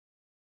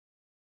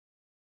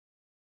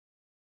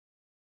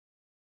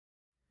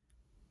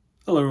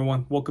Hello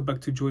everyone, welcome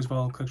back to Joy's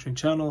Vinyl Collection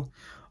channel.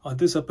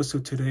 This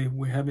episode today,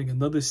 we're having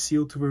another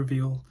seal to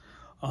reveal.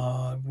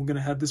 We're going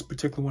to have this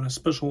particular one, a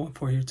special one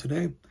for here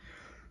today.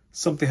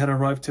 Something had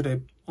arrived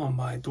today on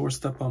my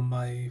doorstep, on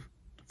my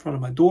front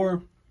of my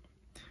door.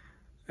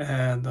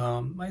 And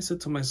I said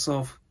to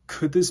myself,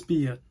 could this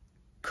be it?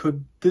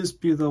 Could this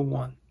be the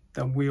one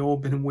that we all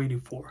been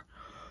waiting for?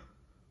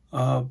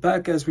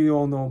 Back, as we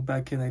all know,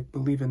 back in, I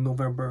believe in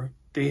November,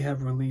 they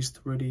have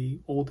released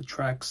already all the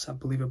tracks, I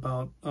believe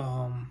about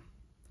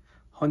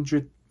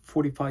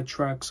 145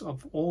 tracks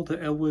of all the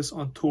Elvis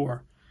on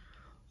Tour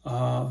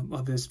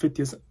of his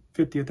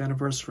 50th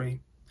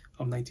anniversary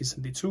of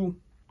 1972.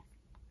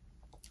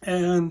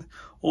 And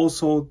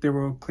also they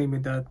were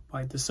claiming that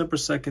by December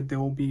 2nd, they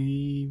will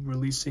be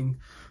releasing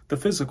the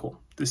physical,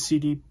 the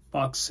CD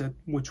box set,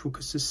 which will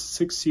consist of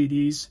 6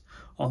 CDs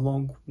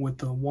along with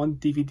the 1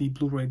 DVD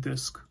Blu-ray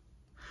disc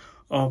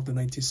of the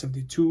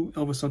 1972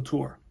 Elvis on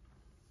Tour.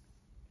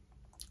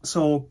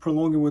 So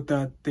prolonging with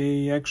that,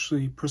 they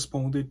actually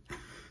postponed it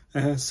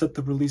and set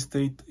the release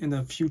date in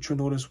a future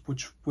notice,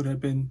 which would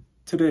have been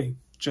today,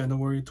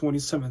 January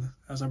 27th,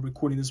 as I'm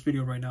recording this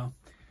video right now.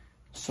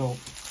 So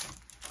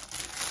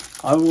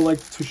I would like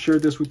to share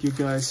this with you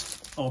guys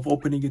of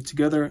opening it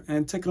together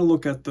and taking a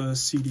look at the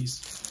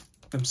CDs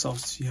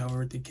themselves to see how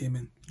everything came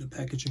in the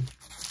packaging.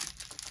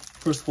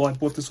 First of all, I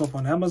bought this off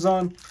on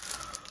Amazon.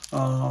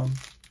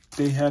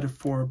 They had it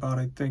for about,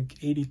 I think,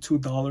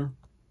 $82.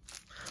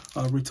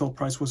 Retail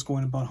price was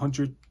going about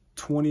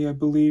 $120, I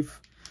believe.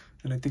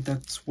 And I think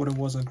that's what it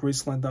was on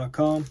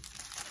Graceland.com.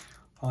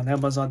 On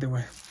Amazon, they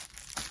were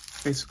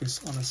basically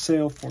on a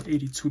sale for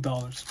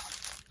 $82.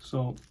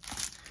 So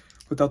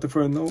without the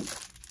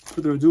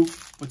further ado,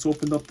 let's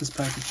open up this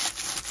package.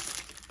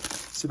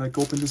 See if I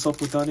can open this up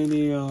without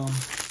any, oh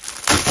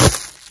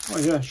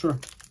yeah, sure.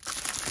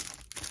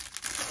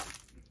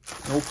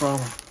 No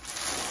problem.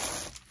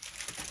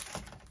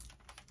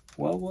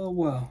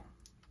 Well.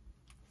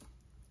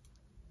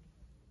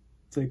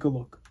 Take a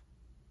look.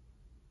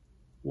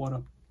 What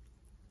a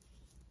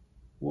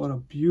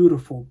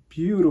beautiful,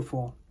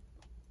 beautiful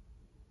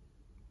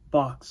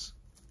box.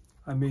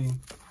 I mean,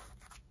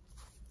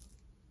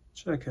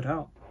 check it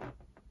out.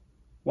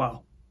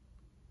 Wow.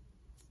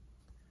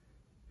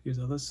 Here's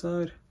the other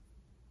side.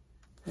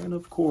 And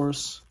of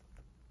course,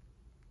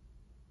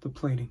 the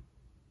plating.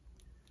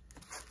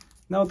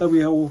 Now that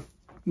we all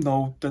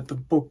know that the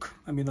book,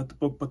 I mean not the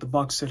book, but the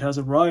box set has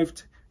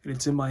arrived and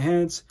it's in my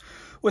hands,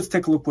 let's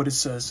take a look what it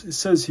says. It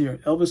says here,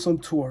 Elvis on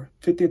Tour,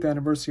 50th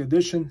Anniversary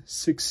Edition,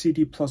 6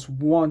 CD plus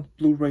 1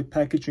 Blu-ray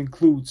package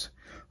includes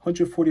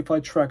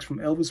 145 tracks from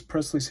Elvis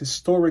Presley's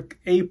historic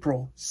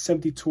April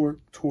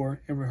 72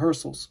 tour and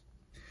rehearsals.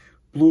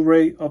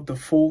 Blu-ray of the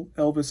full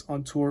Elvis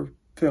on Tour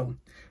film.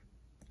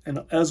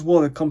 And as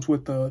well, it comes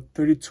with a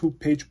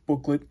 32-page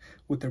booklet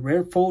with the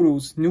rare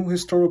photos, new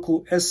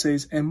historical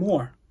essays, and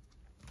more.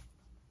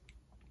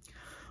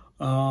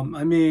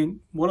 I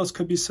mean, what else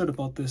could be said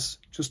about this?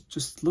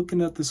 Just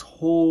looking at this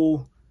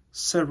whole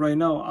set right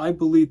now, I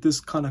believe this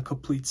kind of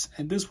completes.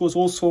 And this was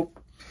also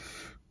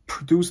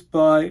produced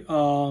by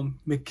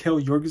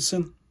Mikael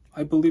Jørgensen,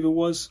 I believe it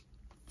was,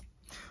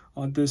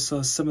 on this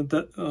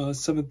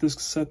 7-disc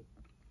set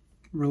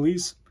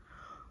release.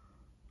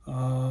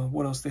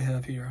 What else they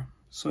have here?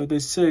 So they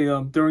say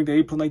during the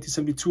April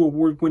 1972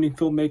 award-winning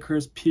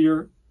filmmakers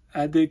Peter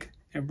Adig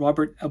and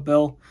Robert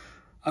Abel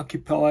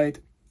occupied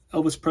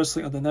Elvis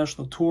Presley on the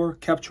national tour,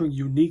 capturing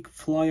unique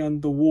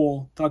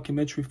fly-on-the-wall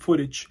documentary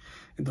footage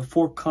in the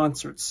 4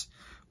 concerts,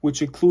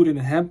 which included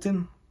in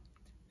Hampton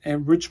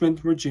and Richmond,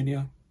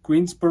 Virginia,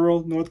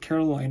 Greensboro, North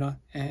Carolina,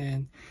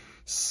 and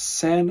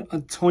San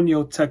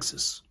Antonio,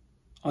 Texas,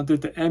 under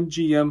the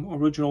MGM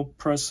original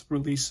press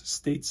release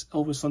states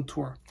Elvis on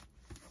Tour.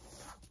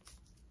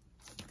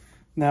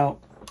 Now,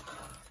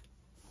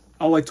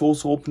 I'd like to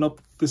also open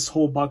up this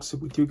whole box set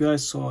with you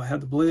guys, so I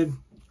have the blade.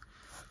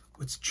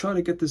 Let's try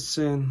to get this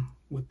in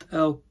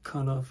without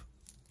kind of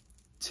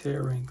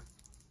tearing,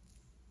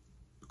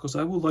 because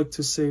I would like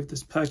to save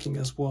this packing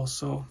as well.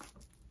 So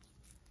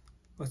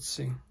let's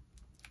see.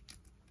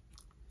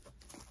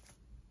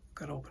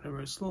 Gotta open it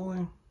very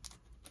slowly.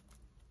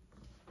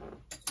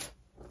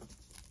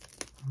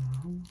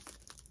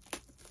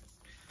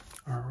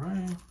 All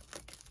right.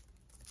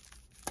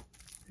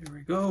 Here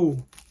we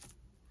go.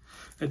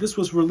 And this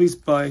was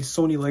released by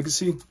Sony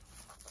Legacy.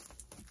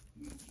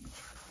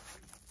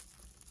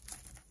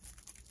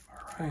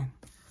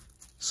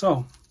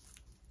 So,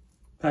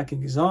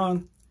 packing is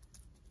on,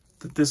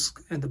 the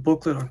disc and the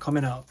booklet are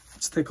coming out.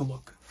 Let's take a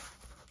look.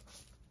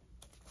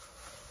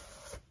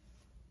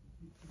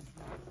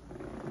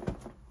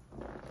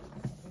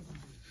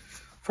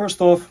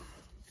 First off,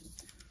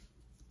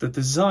 the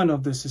design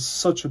of this is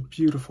such a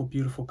beautiful,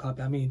 beautiful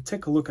copy. I mean,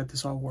 take a look at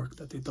this artwork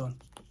that they've done.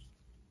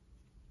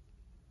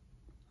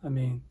 I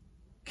mean,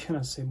 can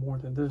I say more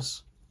than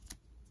this?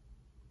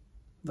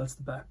 That's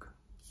the back.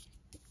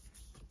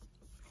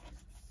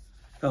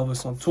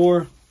 Elvis on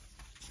Tour.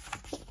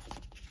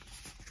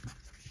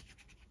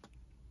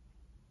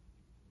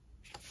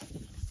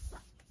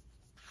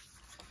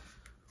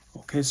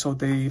 Okay, so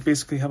they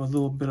basically have a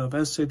little bit of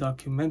essay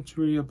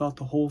documentary about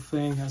the whole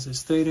thing, as it's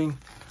stating.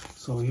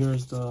 So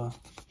here's the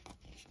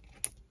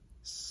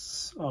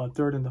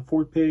third and the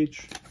fourth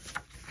page.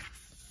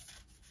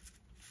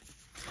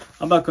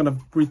 I'm not going to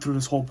read through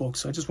this whole book,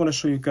 so I just want to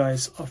show you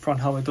guys up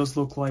front how it does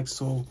look like.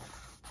 So,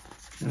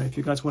 you know, if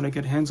you guys want to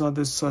get hands on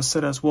this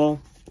set as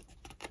well.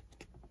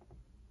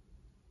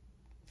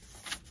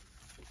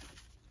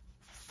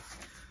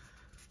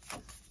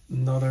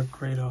 Another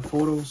great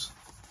photos.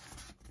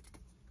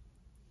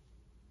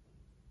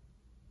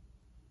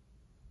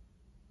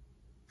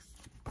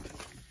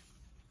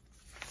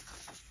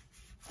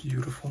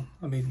 Beautiful.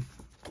 I mean,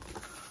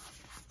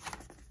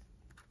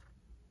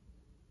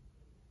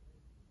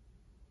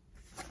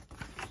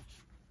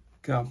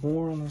 got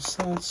more on the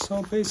side.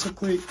 So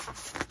basically,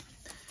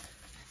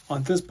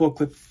 on this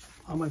booklet,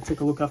 I might take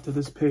a look after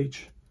this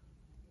page,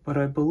 but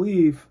I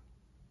believe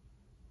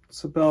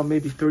it's about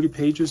maybe 30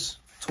 pages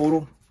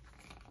total.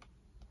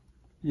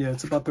 Yeah,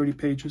 it's about 30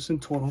 pages in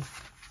total.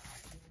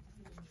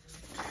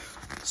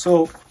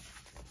 So,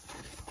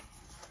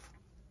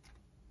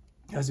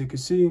 as you can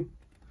see,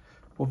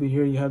 over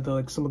here you have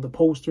like some of the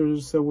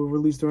posters that were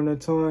released during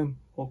that time,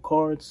 or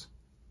cards.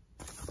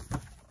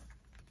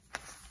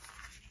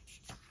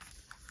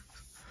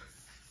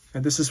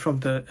 And this is from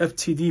the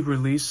FTD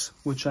release,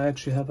 which I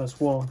actually have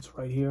as well. It's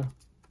right here.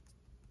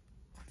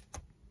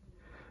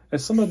 And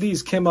some of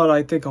these came out,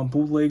 I think, on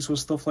bootlegs or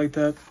stuff like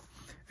that.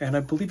 And I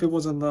believe it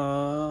was on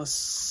the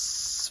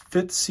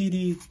 5th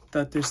CD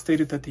that they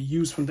stated that they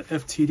used from the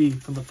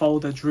FTD, from the Follow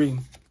That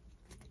Dream.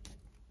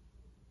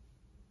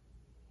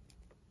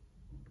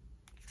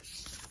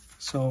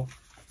 So,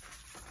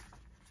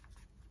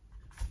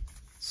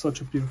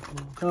 such a beautiful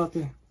little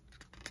copy.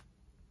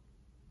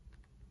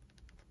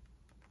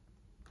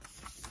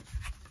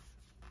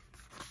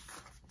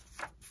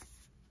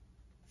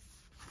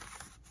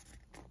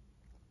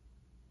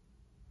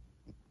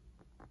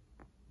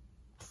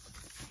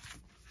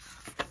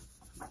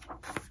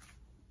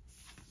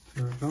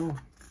 There we go.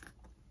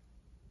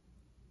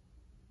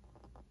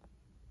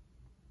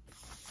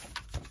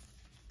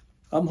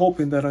 I'm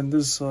hoping that on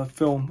this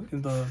film,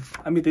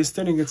 I mean, they're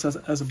stating it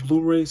as a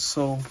Blu-ray,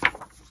 so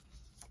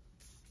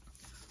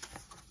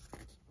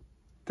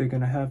they're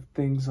gonna have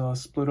things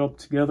split up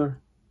together,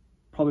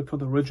 probably for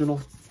the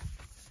original.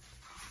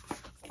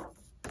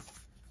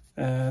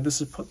 And this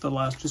is the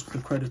last, just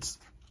with the credits,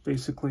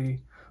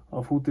 basically,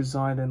 of who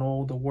designed and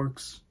all the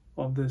works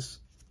of this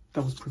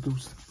that was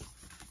produced.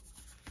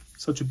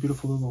 Such a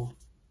beautiful little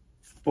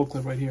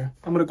booklet right here.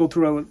 I'm gonna go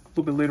through it a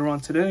little bit later on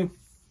today.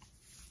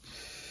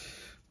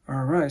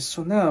 All right,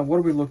 so now what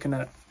are we looking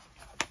at?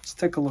 Let's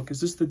take a look.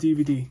 Is this the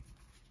DVD?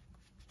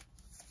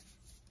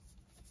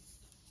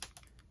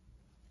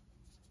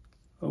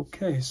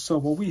 Okay, so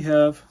what we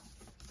have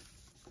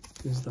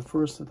is the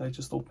first that I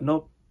just opened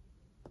up.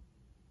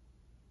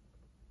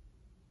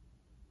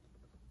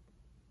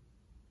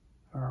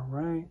 All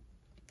right.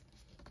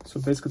 So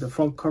basically the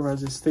front cover,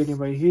 as it's stating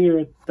right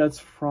here, that's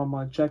from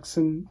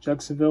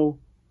Jacksonville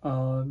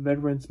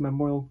Veterans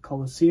Memorial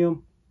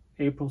Coliseum,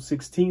 April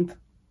 16th.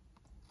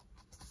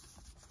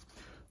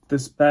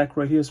 This back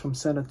right here is from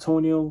San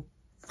Antonio,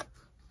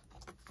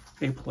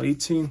 April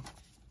 18th.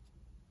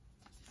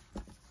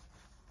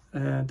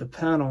 And the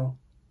panel,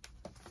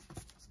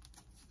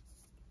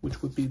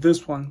 which would be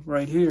this one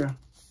right here,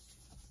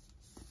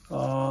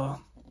 that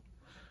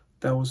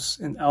was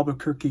in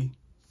Albuquerque,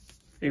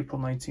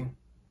 April 19th.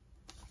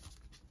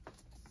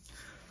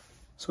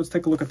 So let's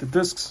take a look at the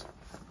discs.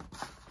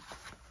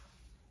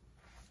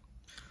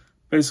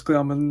 Basically,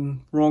 I'm in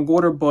wrong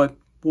order, but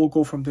we'll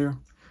go from there.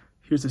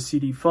 Here's the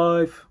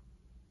CD5.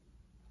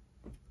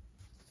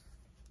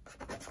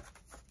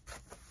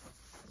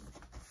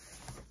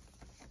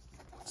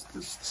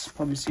 This is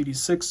probably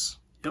CD6.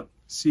 Yep,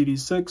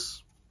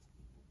 CD6.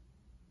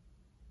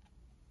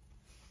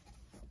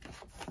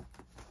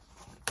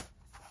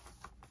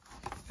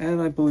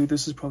 And I believe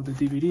this is probably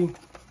the DVD.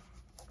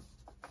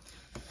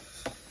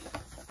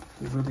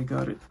 We really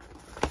got it.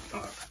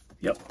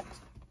 Yep,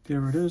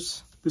 there it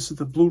is. This is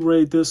the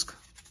Blu-ray disc.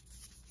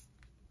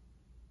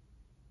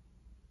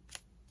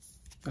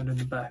 And in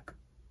the back.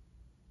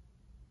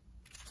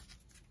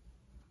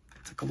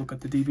 Take a look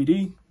at the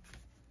DVD.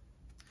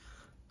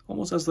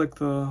 Almost as like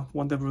the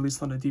one that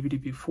released on the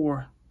DVD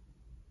before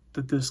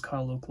the disc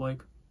kind of looked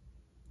like.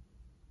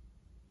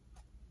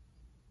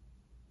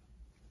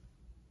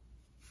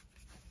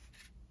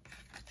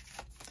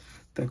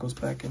 That goes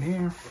back in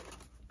here.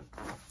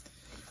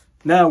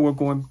 Now we're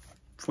going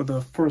for the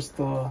first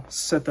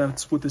set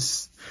that's with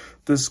this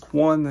disc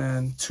 1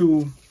 and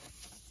 2.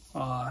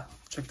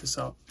 Check this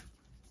out.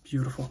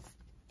 Beautiful.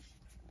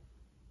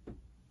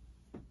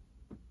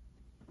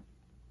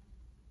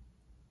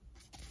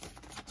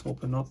 Let's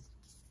open up.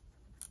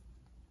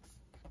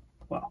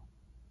 Wow.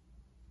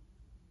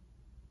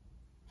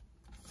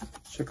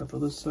 Check out the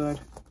other side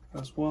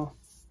as well.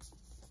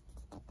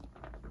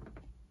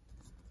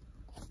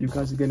 You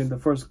guys are getting the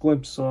first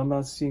glimpse, so I'm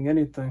not seeing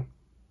anything.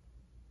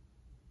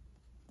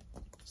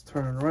 Let's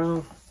turn it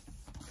around.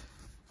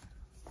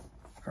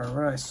 All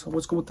right, so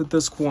let's go with the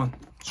disc one,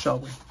 shall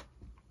we?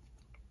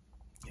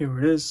 Here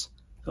it is,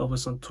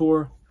 Elvis on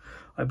Tour.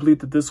 I believe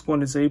that this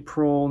one is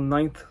April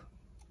 9th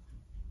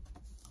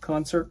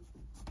concert.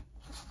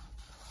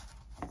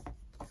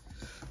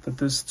 But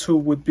this two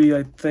would be,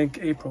 I think,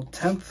 April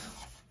 10th.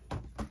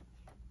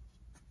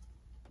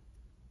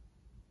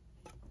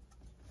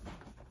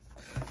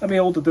 I mean,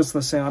 all the discs are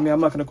the same. I mean,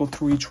 I'm not going to go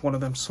through each one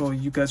of them, so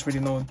you guys already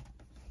know.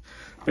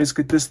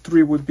 Basically, disc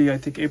 3 would be, I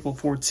think, April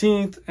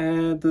 14th,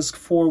 and disc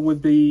 4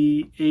 would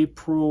be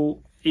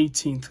April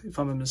 18th, if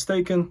I'm not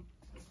mistaken.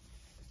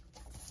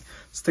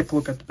 Let's take a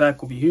look at the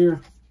back over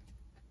here.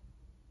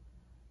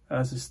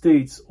 As it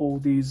states, all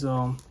these,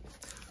 so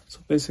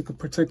basically,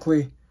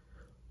 particularly,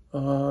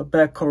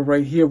 back cover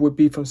right here would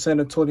be from San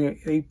Antonio,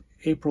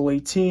 April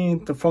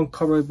 18th. The front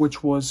cover,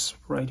 which was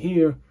right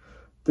here,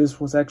 this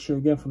was actually,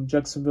 again, from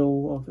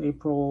Jacksonville of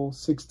April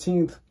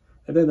 16th.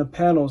 And then the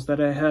panels that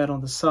I had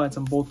on the sides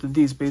on both of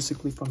these,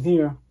 basically from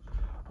here.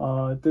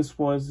 This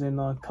was in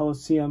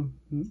Coliseum,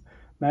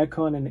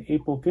 Macon in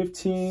April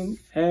 15.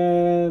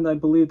 And I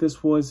believe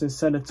this was in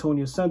San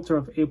Antonio Center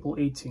of April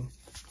 18.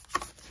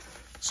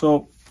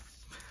 So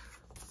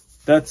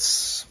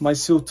that's my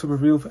seal to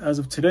reveal as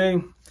of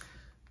today.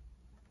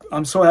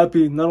 I'm so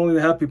happy, not only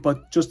happy,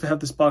 but just to have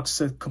this box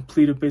set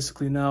completed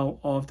basically now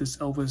of this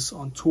Elvis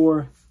on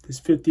Tour,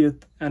 this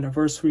 50th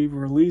anniversary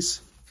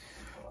release.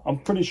 I'm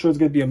pretty sure it's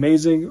going to be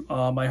amazing.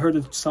 I heard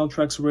the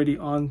soundtrack's already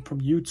on from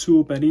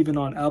YouTube and even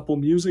on Apple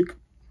Music.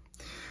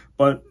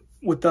 But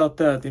without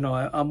that, you know,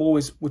 I'm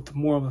always with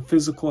more of a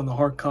physical and a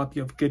hard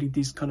copy of getting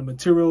these kind of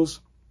materials.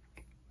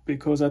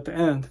 Because at the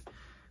end,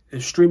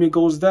 if streaming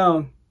goes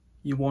down,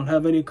 you won't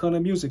have any kind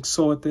of music.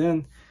 So at the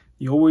end,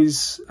 you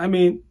always, I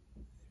mean,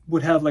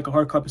 would have like a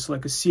hard copy, so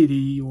like a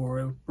CD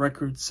or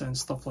records and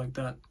stuff like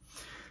that.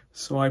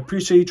 So I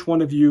appreciate each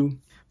one of you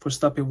for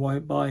stopping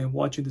by and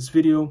watching this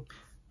video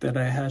that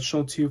I had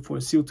shown to you for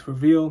a seal to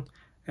reveal,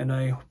 and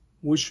I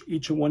wish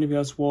each and one of you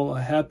as well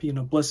a happy and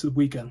a blessed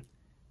weekend.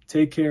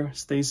 Take care,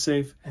 stay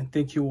safe, and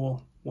thank you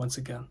all once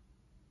again.